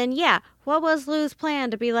 And then, what was Lou's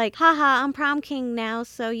plan? To be like, haha, I'm prom king now,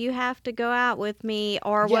 so you have to go out with me?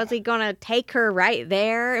 Or was he going to take her right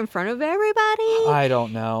there in front of everybody? I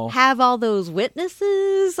don't know. Have all those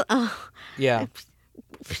witnesses? Yeah.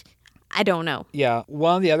 I don't know. Yeah.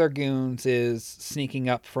 One of the other goons is sneaking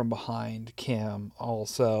up from behind Kim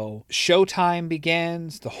also. Showtime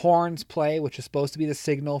begins. The horns play, which is supposed to be the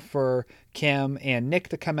signal for Kim and Nick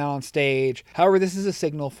to come out on stage. However, this is a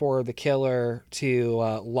signal for the killer to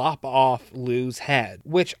lop off Lou's head,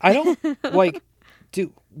 which I don't like.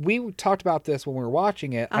 We talked about this when we were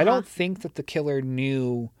watching it. I don't think that the killer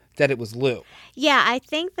knew that it was Lou. Yeah, I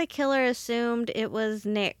think the killer assumed it was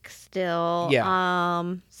Nick still.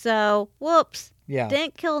 Yeah. So, whoops. Yeah.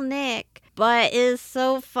 Didn't kill Nick. But it's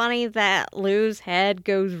so funny that Lou's head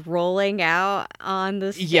goes rolling out on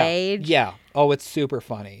the stage. Yeah. Oh, it's super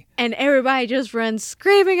funny. And everybody just runs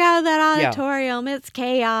screaming out of that Yeah. auditorium. It's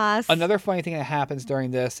chaos. Another funny thing that happens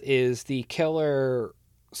during this is the killer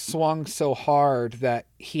swung so hard that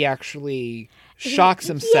he actually shocks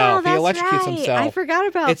himself. Yeah, he electrocutes right. himself. I forgot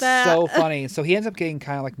about that. It's so funny. So he ends up getting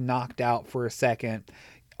kind of like knocked out for a second.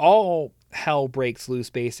 All hell breaks loose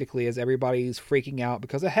basically as everybody's freaking out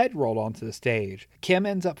because a head rolled onto the stage. Kim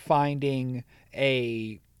ends up finding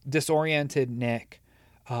a disoriented Nick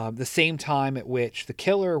the same time at which the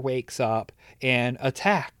killer wakes up and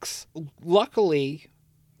attacks. Luckily,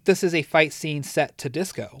 this is a fight scene set to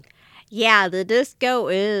disco. Yeah, the disco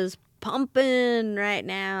is pumping right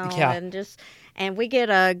now. Yeah. And we get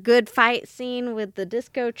a good fight scene with the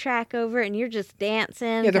disco track over it, and you're just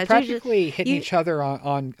dancing. Yeah, they're 'cause practically hitting each other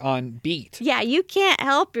on beat. Yeah, you can't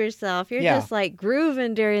help yourself. You're Yeah. just like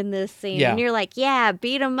grooving during this scene. Yeah. And you're like, yeah,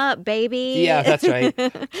 beat 'em up, baby. Yeah, that's right.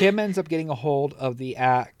 Kim ends up getting a hold of the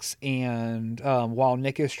axe, and while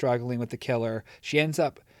Nick is struggling with the killer, she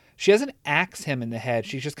doesn't axe him in the head.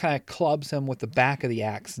 She just kind of clubs him with the back of the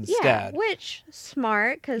axe Yeah, instead. which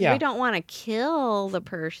smart because Yeah. we don't want to kill the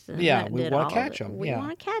person. Yeah, that we did wanna all of catch it. him, We yeah.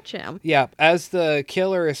 want to catch him. Yeah, as the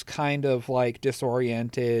killer is kind of like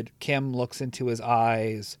disoriented, Kim looks into his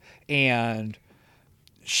eyes and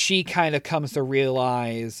she kind of comes to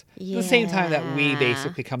realize the same time that we Yeah.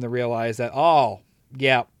 basically come to realize that, oh,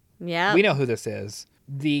 yeah, Yeah. we know who this is.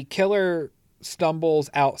 The killer stumbles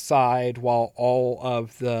outside while all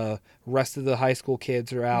of the rest of the high school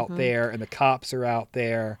kids are out there and the cops are out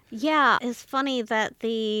there. Yeah, it's funny that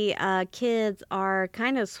the kids are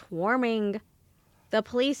kind of swarming the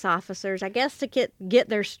police officers, I guess, to get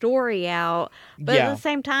their story out. But Yeah. at the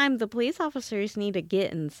same time, the police officers need to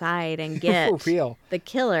get inside and get For real. the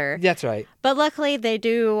killer. That's right. But luckily, they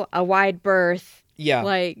do a wide berth Yeah.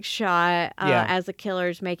 shot Yeah. as the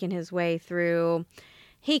killer's making his way through.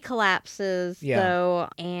 He collapses, Yeah. though,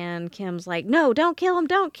 and Kim's like, no, don't kill him,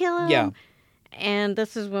 don't kill him. Yeah. And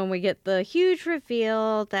this is when we get the huge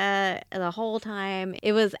reveal that the whole time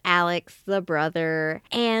it was Alex, the brother.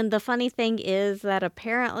 And the funny thing is that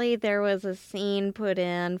apparently there was a scene put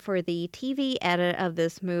in for the TV edit of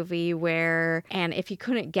this movie where, and if you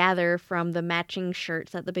couldn't gather from the matching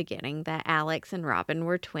shirts at the beginning, that Alex and Robin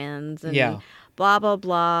were twins and Yeah. blah, blah,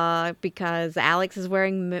 blah, because Alex is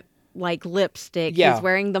wearing like lipstick. Yeah. He's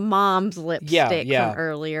wearing the mom's lipstick yeah. from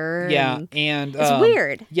earlier. Yeah, and it's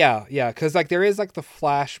weird. Yeah, because like there is like the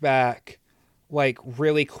flashback, like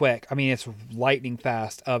really quick. I mean, it's lightning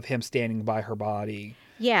fast of him standing by her body.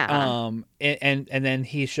 Yeah. And then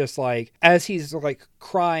he's just like, as he's like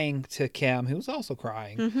crying to Kim, who's also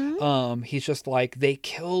crying. He's just like, they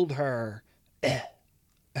killed her,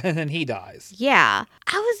 and then he dies. Yeah.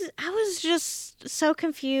 I was just so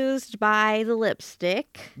confused by the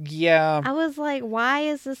lipstick. Yeah, I was like, why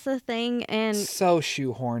is this a thing? And so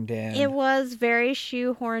shoehorned in. it was very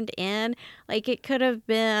shoehorned in. Like it could have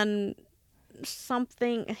been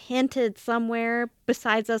something hinted somewhere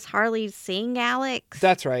besides us hardly seeing Alex.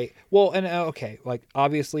 That's right. Well, and okay, like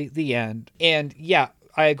obviously the end. And yeah,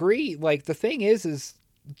 I agree. Like the thing is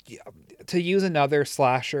to use another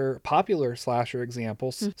popular slasher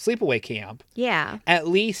example, Sleepaway Camp. Yeah. At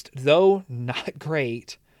least, though not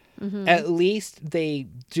great, at least they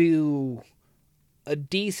do a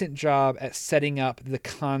decent job at setting up the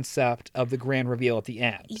concept of the grand reveal at the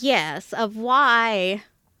end. Yes, of why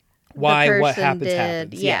What person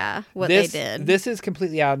happens. Yeah, what they did. This is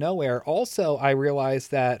completely out of nowhere. Also, I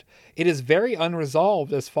realized that it is very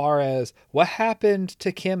unresolved as far as what happened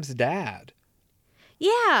to Kim's dad.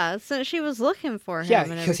 Yeah, so she was looking for him. Yeah,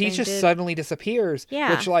 and because he everything, just suddenly disappears. Yeah.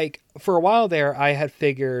 Which, like, for a while there, I had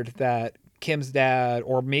figured that Kim's dad,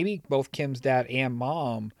 or maybe both Kim's dad and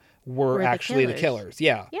mom, were actually the killers.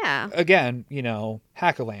 Yeah. Yeah. Again,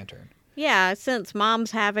 hack-a-lantern. Yeah, since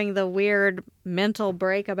mom's having the weird mental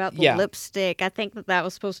break about the lipstick, I think that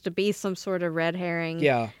was supposed to be some sort of red herring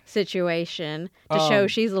situation to show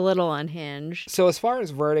she's a little unhinged. So as far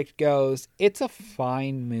as verdict goes, it's a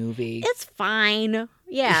fine movie. It's fine.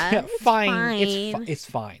 Yeah, it's fine. It's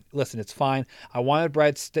fine. Listen, it's fine. I wanted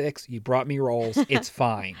breadsticks. You brought me rolls. It's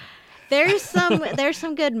fine. There's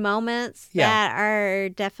some good moments that are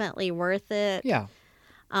definitely worth it. Yeah.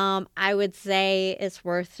 I would say it's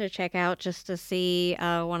worth to check out just to see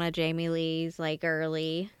one of Jamie Lee's like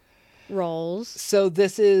early roles. So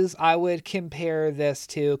I would compare this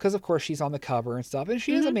to, because of course she's on the cover and stuff, and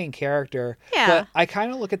she is a main character. Yeah. But I kind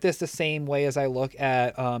of look at this the same way as I look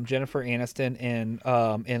at Jennifer Aniston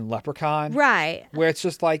in Leprechaun. Right. Where it's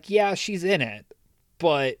just like, yeah, she's in it,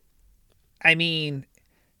 but I mean,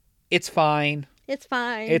 it's fine. It's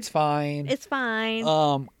fine. It's fine. It's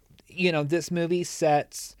fine. This movie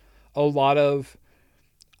sets a lot of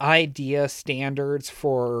idea standards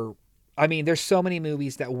for... I mean, there's so many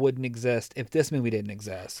movies that wouldn't exist if this movie didn't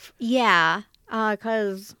exist. Yeah,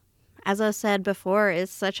 because as I said before,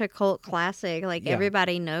 it's such a cult classic. Like,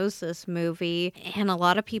 everybody knows this movie, and a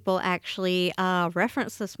lot of people actually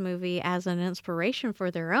reference this movie as an inspiration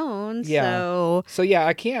for their own. Yeah. So yeah,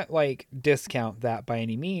 I can't, like, discount that by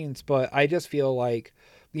any means, but I just feel like,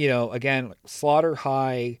 again, Slaughter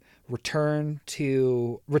High, Return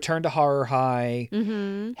to Horror High,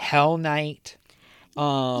 Hell Night.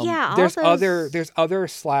 There's other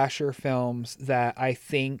slasher films that I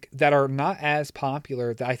think that are not as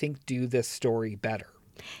popular that I think do this story better.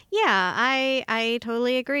 Yeah, I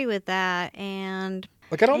totally agree with that. And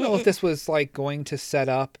like, I don't know if this was like going to set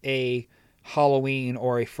up a Halloween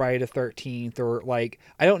or a Friday the 13th, or like,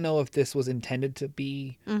 I don't know if this was intended to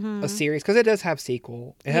be a series, because it does have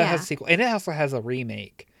sequel. It has a sequel, and it also has a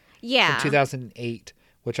remake. Yeah, from 2008.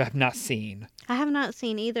 Which I have not seen. I have not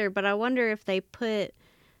seen either, but I wonder if they put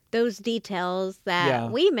those details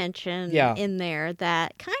that we mentioned in there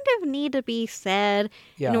that kind of need to be said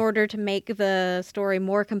in order to make the story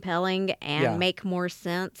more compelling and make more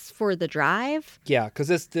sense for the drive. Yeah,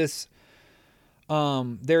 because this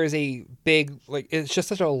there is a big, like, it's just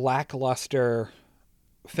such a lackluster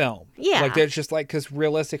film. Yeah. Like, there's just, like, because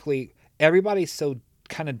realistically, everybody's so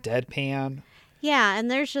kind of deadpan. Yeah, and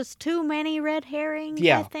there's just too many red herrings,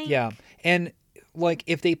 I think. Yeah, and, like,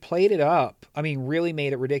 if they played it up, I mean, really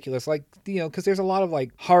made it ridiculous, like, because there's a lot of, like,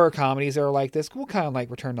 horror comedies that are like this, we'll kind of, like,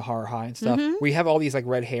 Return to Horror High and stuff, where you have all these, like,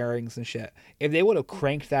 red herrings and shit. If they would have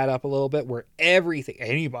cranked that up a little bit, where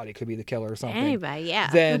anybody could be the killer or something. Anybody, yeah.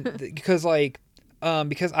 Then, because, like,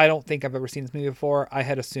 because I don't think I've ever seen this movie before, I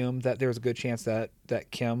had assumed that there was a good chance that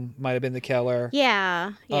Kim might have been the killer.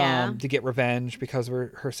 Yeah. To get revenge because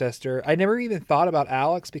of her sister. I never even thought about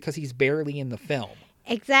Alex because he's barely in the film.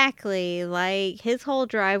 Exactly. Like, his whole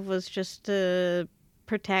drive was just to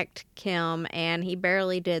protect Kim, and he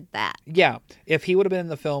barely did that. Yeah. If he would have been in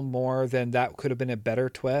the film more, then that could have been a better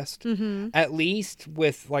twist. At least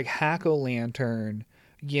with, like, Hack-O-Lantern,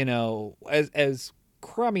 as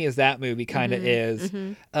crummy as that movie kind of is,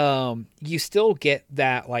 you still get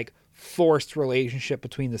that, like, forced relationship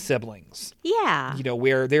between the siblings. Yeah.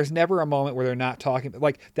 Where there's never a moment where they're not talking.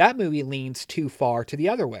 Like, that movie leans too far to the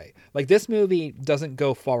other way. Like, this movie doesn't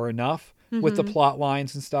go far enough with the plot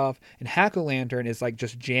lines and stuff, and Hack-O-Lantern is, like,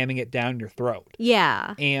 just jamming it down your throat.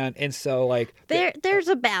 Yeah. And so, like, there's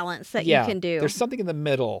a balance that you can do. There's something in the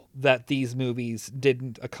middle that these movies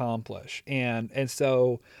didn't accomplish. And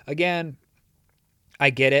so, again, I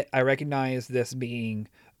get it. I recognize this being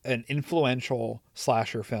an influential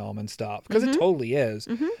slasher film and stuff, because it totally is.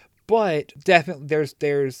 But definitely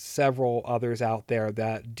there's several others out there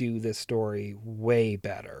that do this story way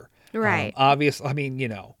better. Right. Obviously, I mean,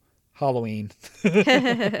 Halloween.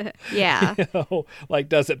 Yeah. Like,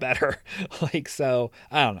 does it better. Like, so,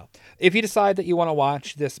 I don't know. If you decide that you want to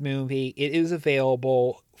watch this movie, it is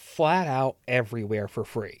available flat out everywhere for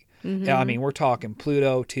free. I mean, we're talking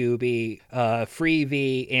Pluto, Tubi,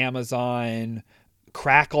 Freevee, Amazon,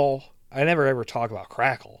 Crackle. I never ever talk about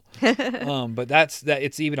Crackle, but that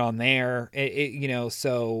it's even on there.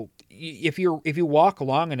 So if you walk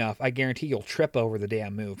long enough, I guarantee you'll trip over the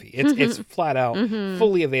damn movie. It's flat out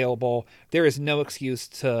fully available. There is no excuse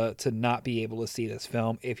to not be able to see this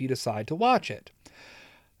film if you decide to watch it.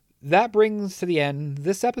 That brings to the end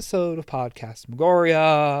this episode of Podcast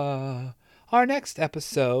Magoria. Our next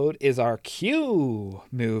episode is our Q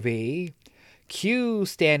movie. Q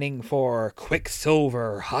standing for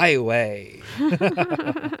Quicksilver Highway.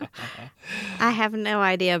 I have no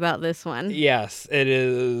idea about this one. Yes, it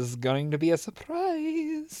is going to be a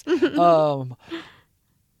surprise.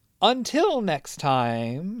 Until next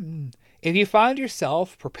time, if you find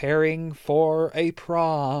yourself preparing for a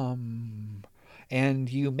prom, and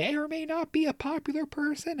you may or may not be a popular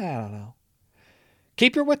person, I don't know.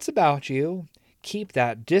 Keep your wits about you. Keep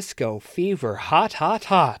that disco fever hot, hot,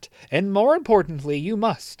 hot. And more importantly, you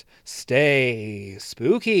must stay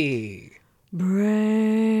spooky.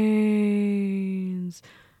 Brains.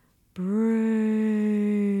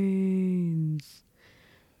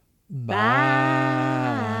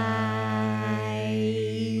 Bye.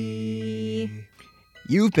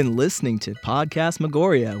 You've been listening to Podcast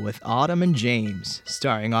Magoria with Autumn and James,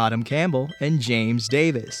 starring Autumn Campbell and James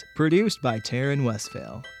Davis, produced by Taryn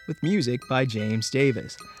Westphal, with music by James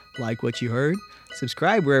Davis. Like what you heard?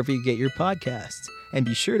 Subscribe wherever you get your podcasts, and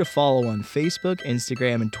be sure to follow on Facebook,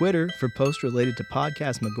 Instagram, and Twitter for posts related to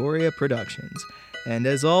Podcast Magoria Productions. And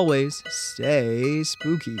as always, stay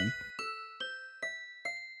spooky.